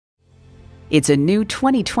It's a new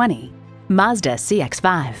 2020 Mazda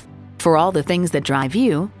CX-5. For all the things that drive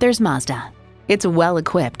you, there's Mazda. It's well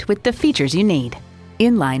equipped with the features you need.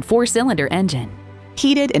 Inline 4-cylinder engine,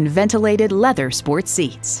 heated and ventilated leather sports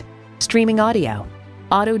seats, streaming audio,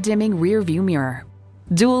 auto-dimming rear view mirror,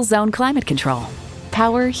 dual zone climate control,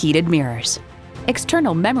 power heated mirrors,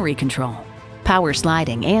 external memory control, power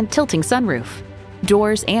sliding and tilting sunroof,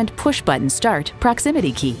 doors and push-button start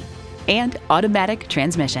proximity key, and automatic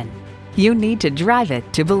transmission. You need to drive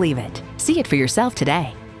it to believe it. See it for yourself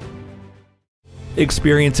today.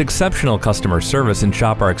 Experience exceptional customer service and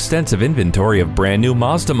shop our extensive inventory of brand new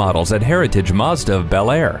Mazda models at Heritage Mazda of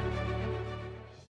Bel-Air.